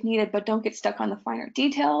elaborate if needed, but don't get stuck on the finer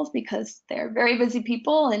details, because they're very busy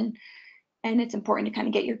people, and it's important to kind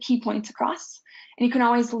of get your key points across. And you can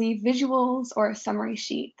always leave visuals or a summary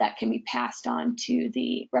sheet that can be passed on to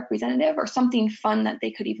the representative, or something fun that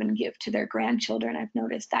they could even give to their grandchildren. I've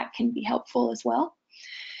noticed that can be helpful as well.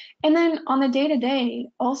 And then on the day-to-day,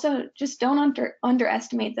 also just don't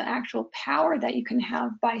underestimate the actual power that you can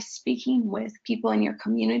have by speaking with people in your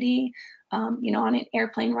community, on an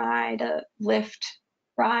airplane ride, a Lyft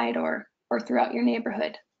ride, or throughout your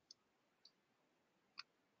neighborhood.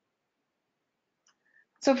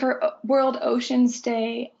 So for World Oceans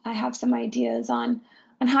Day, I have some ideas on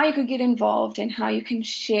how you could get involved and how you can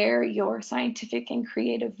share your scientific and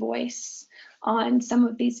creative voice on some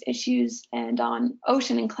of these issues and on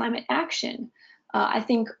ocean and climate action. I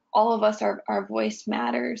think all of us, our voice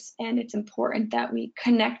matters, and it's important that we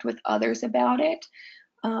connect with others about it.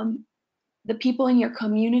 The people in your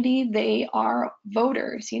community, they are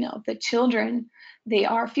voters, the children, they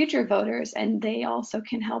are future voters, and they also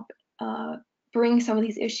can help bring some of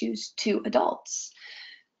these issues to adults.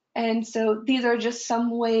 And so these are just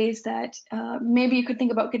some ways that maybe you could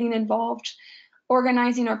think about getting involved,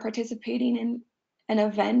 organizing or participating in an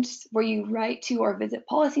event where you write to or visit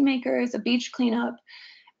policymakers, a beach cleanup.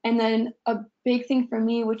 And then a big thing for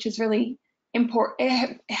me, which is really important,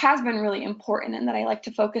 it has been really important, and that I like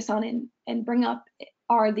to focus on and bring up,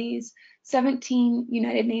 are these 17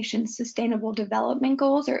 United Nations Sustainable Development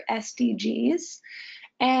Goals, or SDGs.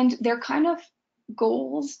 And they're kind of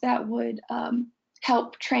goals that would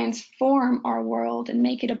help transform our world and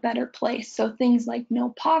make it a better place. So things like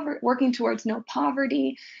working towards no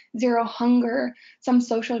poverty, zero hunger, some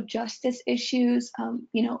social justice issues,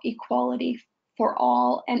 equality for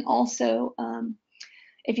all. And also,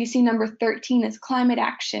 if you see number 13 is climate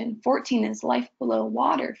action, 14 is life below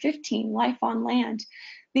water, 15, life on land.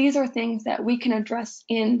 These are things that we can address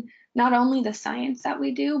in not only the science that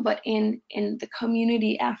we do, but in the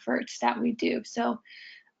community efforts that we do. So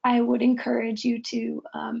I would encourage you to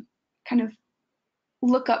kind of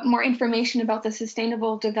look up more information about the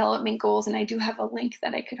Sustainable Development Goals, and I do have a link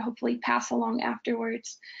that I could hopefully pass along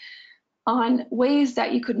afterwards on ways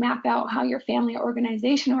that you could map out how your family or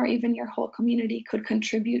organization, or even your whole community, could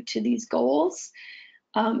contribute to these goals.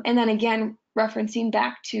 And then again, referencing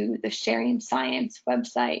back to the Sharing Science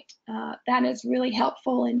website, that is really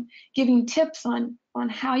helpful in giving tips on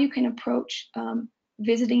how you can approach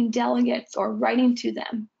visiting delegates or writing to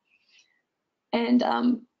them, and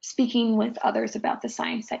speaking with others about the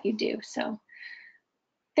science that you do. So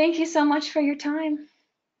thank you so much for your time.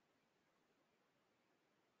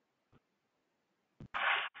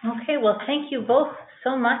 Okay, well, thank you both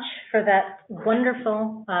so much for that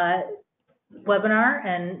wonderful webinar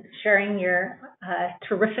and sharing your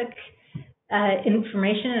terrific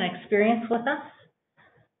information and experience with us.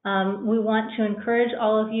 We want to encourage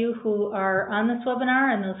all of you who are on this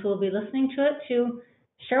webinar and those who will be listening to it to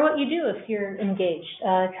share what you do if you're engaged.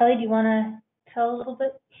 Kelly, do you want to tell a little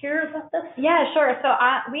bit here about this? Yeah, sure. So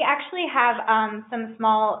we actually have some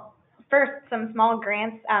small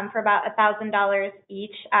grants for about $1,000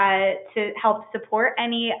 each to help support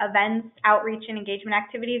any events, outreach, and engagement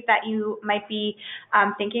activities that you might be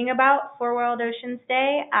thinking about for World Oceans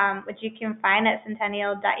Day, which you can find at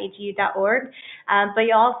centennial.agu.org. But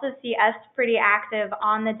you'll also see us pretty active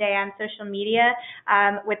on the day on social media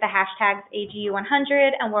with the hashtags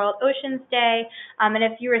AGU100 and World Oceans Day. And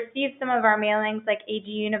if you receive some of our mailings like AG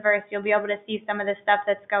Universe, you'll be able to see some of the stuff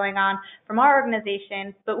that's going on from our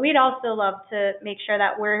organization. But we'd also love to make sure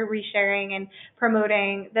that we're resharing and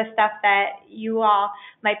promoting the stuff that you all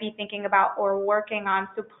might be thinking about or working on.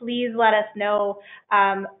 So please let us know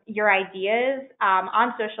your ideas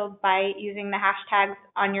on social by using the hashtags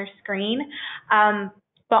on your screen.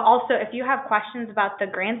 But also, if you have questions about the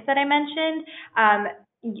grants that I mentioned,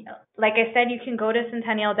 like I said, you can go to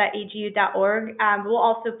centennial.egu.org. We'll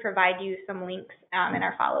also provide you some links in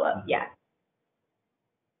our follow-up. Yeah.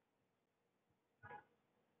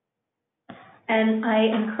 And I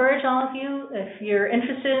encourage all of you, if you're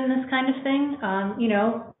interested in this kind of thing,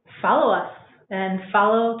 follow us and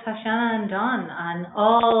follow Tashiana and Dawn on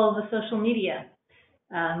all the social media.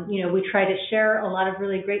 We try to share a lot of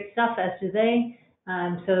really great stuff, as do they.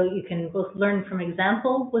 So you can both learn from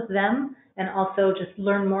example with them and also just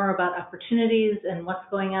learn more about opportunities and what's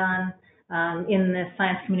going on in the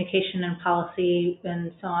science communication and policy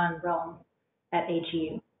and so on realm at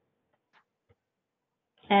AGU.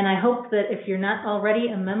 And I hope that if you're not already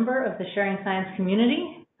a member of the Sharing Science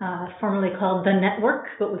community, formerly called the Network,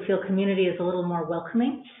 but we feel community is a little more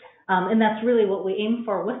welcoming. And that's really what we aim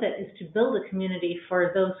for with it, is to build a community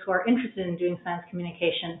for those who are interested in doing science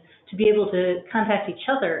communication, to be able to contact each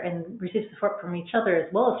other and receive support from each other as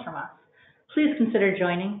well as from us. Please consider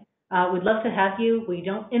joining. We'd love to have you. We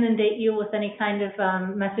don't inundate you with any kind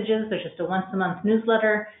of messages. There's just a once-a-month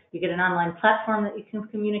newsletter. You get an online platform that you can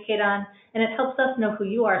communicate on, and it helps us know who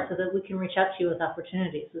you are so that we can reach out to you with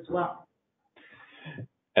opportunities as well.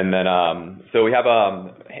 And then, so we have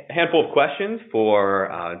a handful of questions for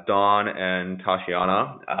Dawn and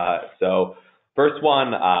Tashiana. So first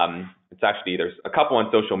one, it's actually, there's a couple on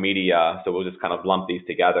social media, so we'll just kind of lump these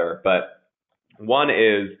together. But one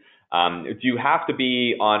is, do you have to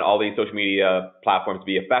be on all these social media platforms to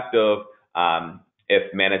be effective?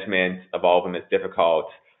 If management of all of them is difficult,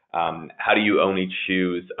 how do you only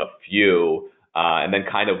choose a few? And then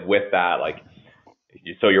kind of with that, like,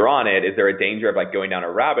 so you're on it, is there a danger of like going down a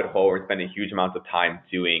rabbit hole or spending huge amounts of time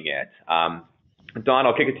doing it? Dawn,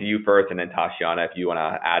 I'll kick it to you first, and then Tashiana, if you want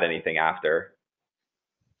to add anything after.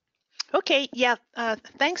 Okay, yeah,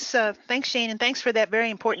 thanks Shane, and thanks for that very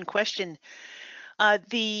important question.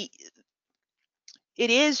 It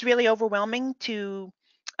is really overwhelming to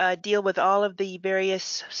deal with all of the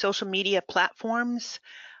various social media platforms.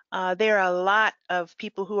 There are a lot of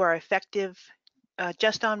people who are effective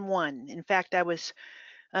just on one. In fact, I was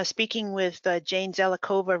speaking with Jane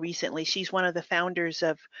Zelikova recently. She's one of the founders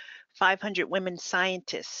of 500 Women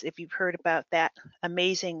Scientists, if you've heard about that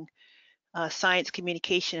amazing science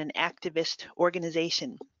communication and activist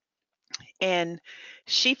organization. And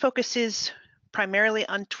she focuses primarily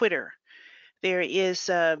on Twitter. There is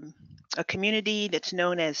a community that's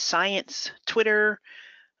known as Science Twitter,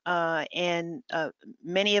 and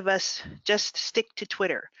many of us just stick to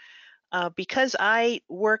Twitter. Because I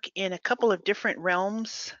work in a couple of different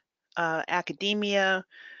realms, academia,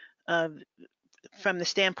 from the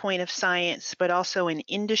standpoint of science, but also in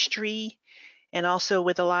industry, and also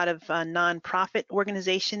with a lot of nonprofit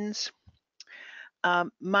organizations.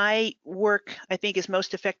 My work, I think, is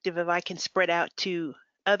most effective if I can spread out to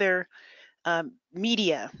other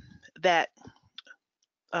media that,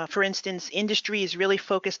 for instance, industry is really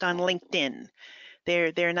focused on LinkedIn.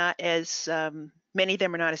 They're not as many of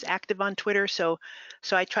them are not as active on Twitter, so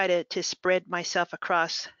I try to spread myself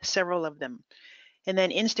across several of them. And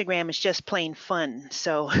then Instagram is just plain fun,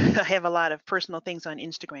 so I have a lot of personal things on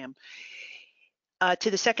Instagram.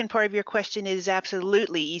 To the second part of your question, it is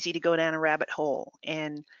absolutely easy to go down a rabbit hole,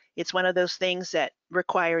 and it's one of those things that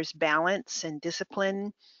requires balance and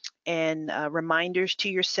discipline and reminders to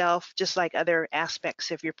yourself, just like other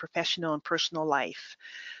aspects of your professional and personal life.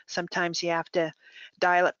 Sometimes you have to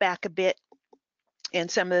dial it back a bit. And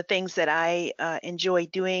some of the things that I enjoy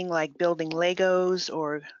doing, like building Legos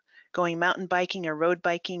or going mountain biking or road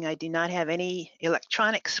biking, I do not have any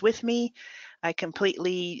electronics with me. I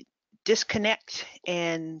completely disconnect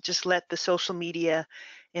and just let the social media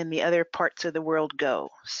and the other parts of the world go.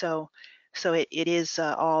 So it is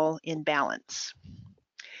all in balance.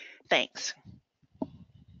 Thanks.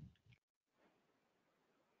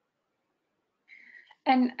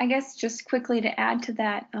 And I guess just quickly to add to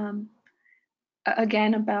that,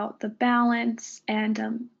 again, about the balance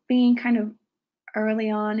and being kind of early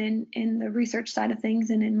on in the research side of things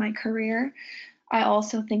and in my career, I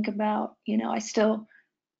also think about, I still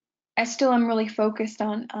am really focused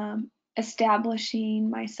on establishing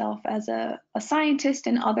myself as a scientist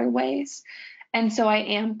in other ways. And so I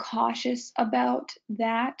am cautious about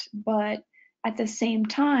that, but at the same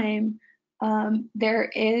time, there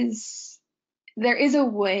is a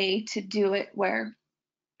way to do it where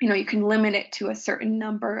you can limit it to a certain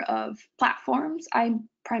number of platforms. I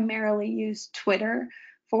primarily use Twitter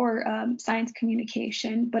for science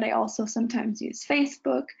communication, but I also sometimes use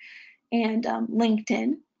Facebook and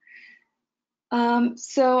LinkedIn.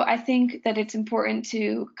 So I think that it's important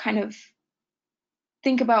to kind of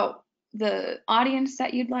think about the audience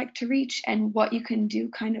that you'd like to reach and what you can do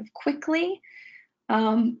kind of quickly.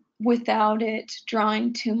 without it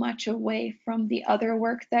drawing too much away from the other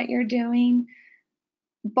work that you're doing,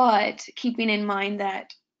 but keeping in mind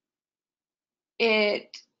that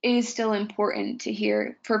it is still important to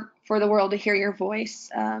hear, for the world to hear your voice.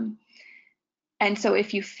 And so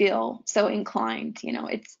if you feel so inclined,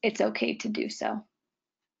 it's okay to do so.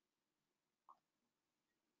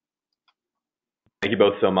 Thank you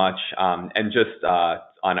both so much. And just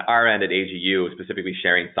on our end at AGU, specifically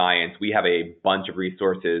Sharing Science, we have a bunch of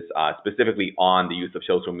resources specifically on the use of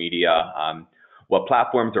social media, what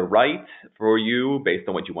platforms are right for you based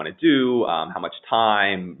on what you want to do, how much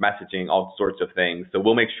time, messaging, all sorts of things. So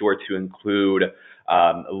we'll make sure to include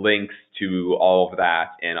links to all of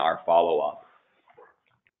that in our follow-up.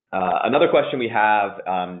 Another question we have,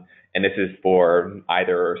 and this is for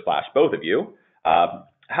either / both of you,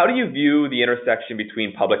 how do you view the intersection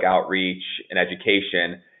between public outreach and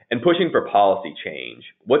education and pushing for policy change?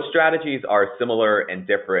 What strategies are similar and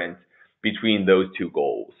different between those two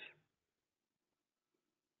goals?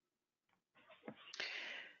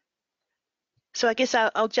 So I guess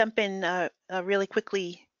I'll jump in really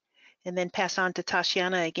quickly and then pass on to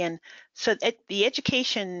Tashiana again. So the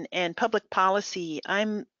education and public policy,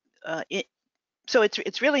 so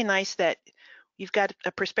it's really nice that you've got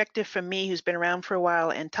a perspective from me who's been around for a while,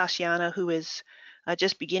 and Tashiana, who is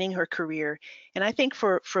just beginning her career. And I think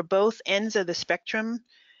for both ends of the spectrum,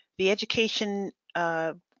 the education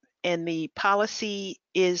and the policy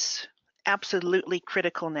is absolutely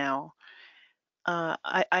critical now.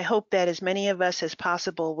 I hope that as many of us as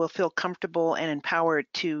possible will feel comfortable and empowered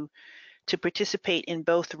to participate in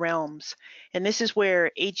both realms. And this is where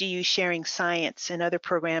AGU Sharing Science and other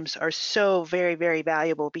programs are so very, very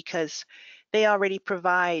valuable, because they already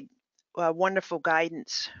provide wonderful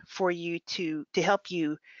guidance for you to help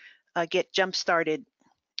you get jump-started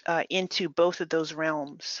into both of those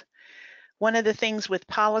realms. One of the things with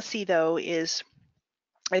policy, though, is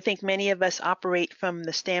I think many of us operate from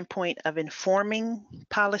the standpoint of informing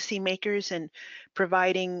policymakers and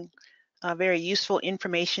providing very useful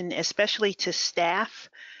information, especially to staff.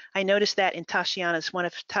 I noticed that in one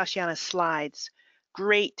of Tashiana's slides.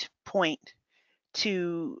 Great point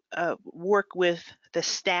to work with the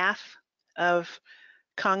staff of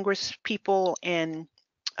Congress people and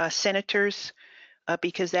senators,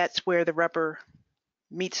 because that's where the rubber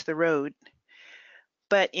meets the road.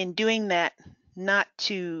 But in doing that, not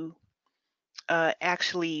to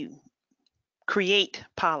actually create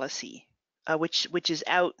policy, which is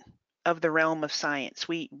out of the realm of science.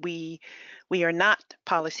 We are not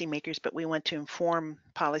policymakers, but we want to inform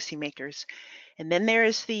policymakers. And then there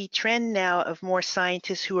is the trend now of more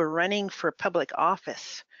scientists who are running for public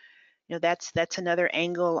office. That's another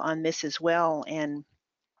angle on this as well. And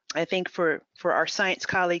I think for our science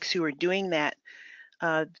colleagues who are doing that,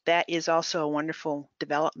 that is also a wonderful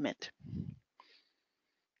development.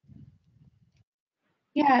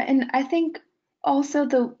 Yeah, and I think also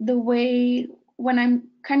the way when I'm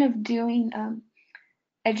kind of doing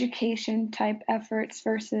education type efforts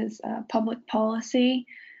versus public policy,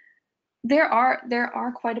 there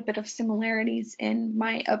are quite a bit of similarities in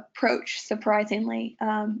my approach, surprisingly,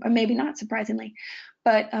 or maybe not surprisingly,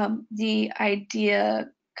 but the idea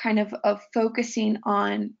kind of focusing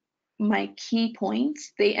on my key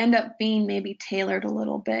points, they end up being maybe tailored a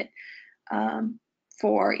little bit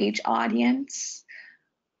for each audience.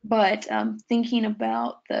 But thinking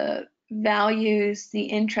about the values, the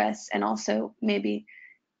interests, and also maybe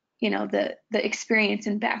the experience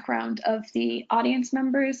and background of the audience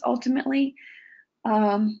members ultimately,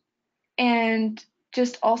 and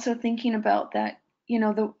just also thinking about that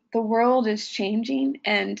the world is changing,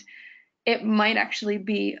 and it might actually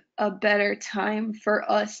be a better time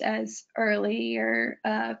for us as earlier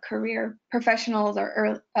career professionals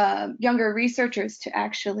or younger researchers to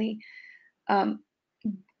actually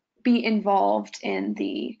be involved in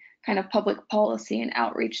the kind of public policy and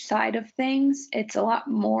outreach side of things. It's a lot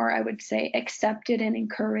more, I would say, accepted and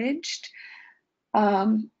encouraged.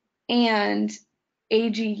 And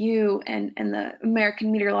AGU and the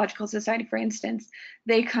American Meteorological Society, for instance,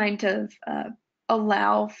 they kind of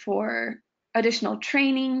allow for additional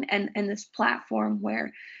training and this platform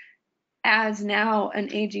where, as now an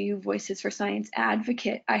AGU Voices for Science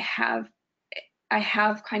advocate, I have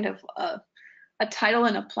kind of a title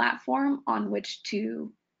and a platform on which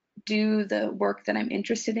to do the work that I'm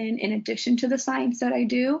interested in addition to the science that I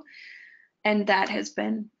do. And that has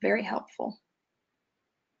been very helpful.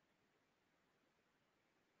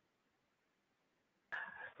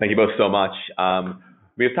 Thank you both so much.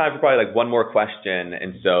 We have time for probably like one more question.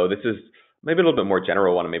 And so this is maybe a little bit more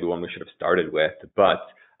general one, and maybe one we should have started with. But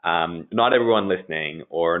not everyone listening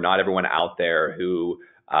or not everyone out there who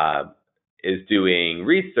is doing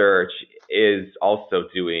research is also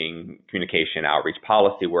doing communication, outreach,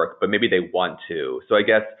 policy work, but maybe they want to. So I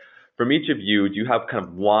guess from each of you, do you have kind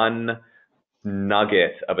of one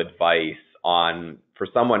nugget of advice on for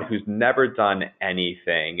someone who's never done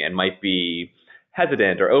anything and might be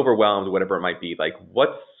hesitant or overwhelmed, whatever it might be? Like,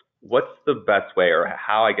 what's the best way, or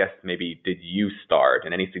how, I guess, maybe did you start,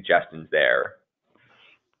 and any suggestions there?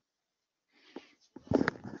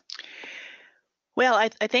 Well,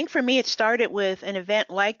 I think for me, it started with an event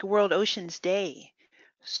like World Oceans Day.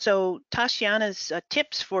 So Tashiana's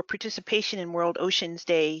tips for participation in World Oceans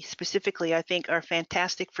Day specifically, I think, are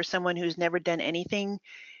fantastic for someone who's never done anything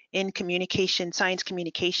in communication, science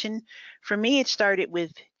communication. For me, it started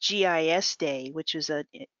with GIS Day, which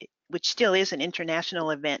still is an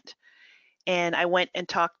international event. And I went and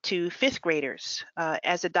talked to fifth graders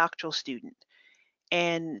as a doctoral student.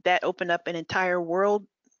 And that opened up an entire world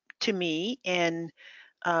to me. And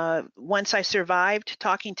once I survived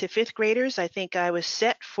talking to fifth graders, I think I was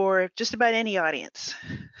set for just about any audience.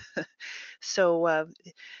 So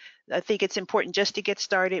I think it's important just to get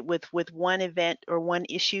started with one event or one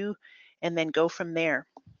issue and then go from there.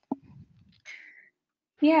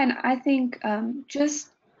 Yeah, and I think just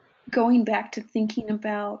going back to thinking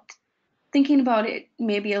about it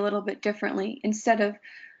maybe a little bit differently, instead of,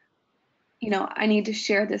 I need to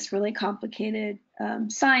share this really complicated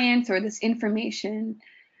science or this information.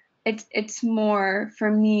 It's more for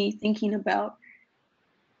me thinking about,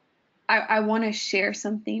 I want to share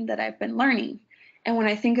something that I've been learning. And when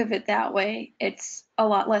I think of it that way, it's a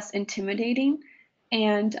lot less intimidating,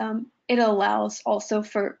 and it allows also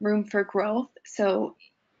for room for growth. So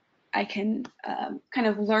I can kind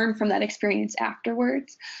of learn from that experience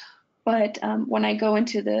afterwards. But when I go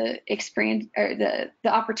into the experience or the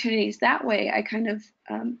opportunities that way, I kind of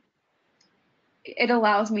it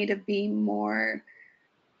allows me to be more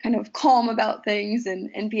kind of calm about things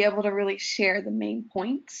and be able to really share the main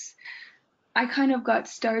points. I kind of got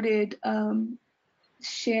started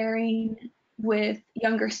sharing with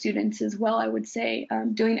younger students as well, I would say.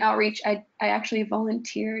 Doing outreach, I actually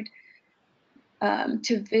volunteered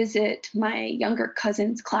to visit my younger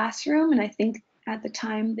cousin's classroom, and I think at the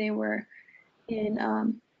time they were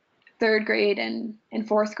in third grade and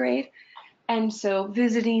fourth grade. And so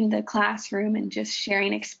visiting the classroom and just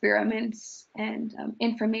sharing experiments and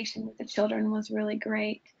information with the children was really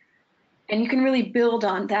great. And you can really build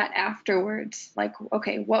on that afterwards. Like,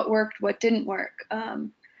 okay, what worked, what didn't work?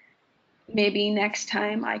 Maybe next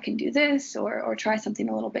time I can do this or try something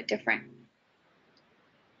a little bit different.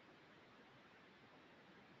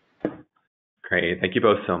 Great. Thank you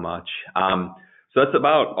both so much. So that's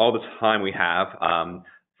about all the time we have.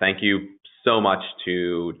 Thank you so much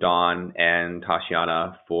to Dawn and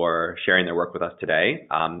Tashiana for sharing their work with us today.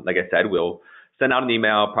 Like I said, we'll send out an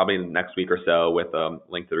email probably next week or so with a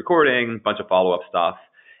link to the recording, a bunch of follow-up stuff.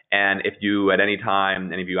 And if you, at any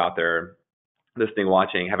time, any of you out there listening,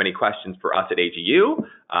 watching, have any questions for us at AGU,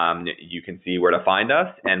 you can see where to find us.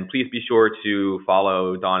 And please be sure to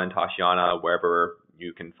follow Dawn and Tashiana wherever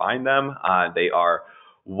you can find them. They are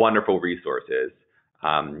wonderful resources.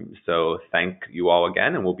 So thank you all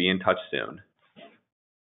again, and we'll be in touch soon.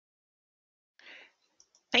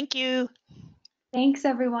 Thank you. Thanks,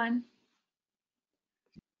 everyone.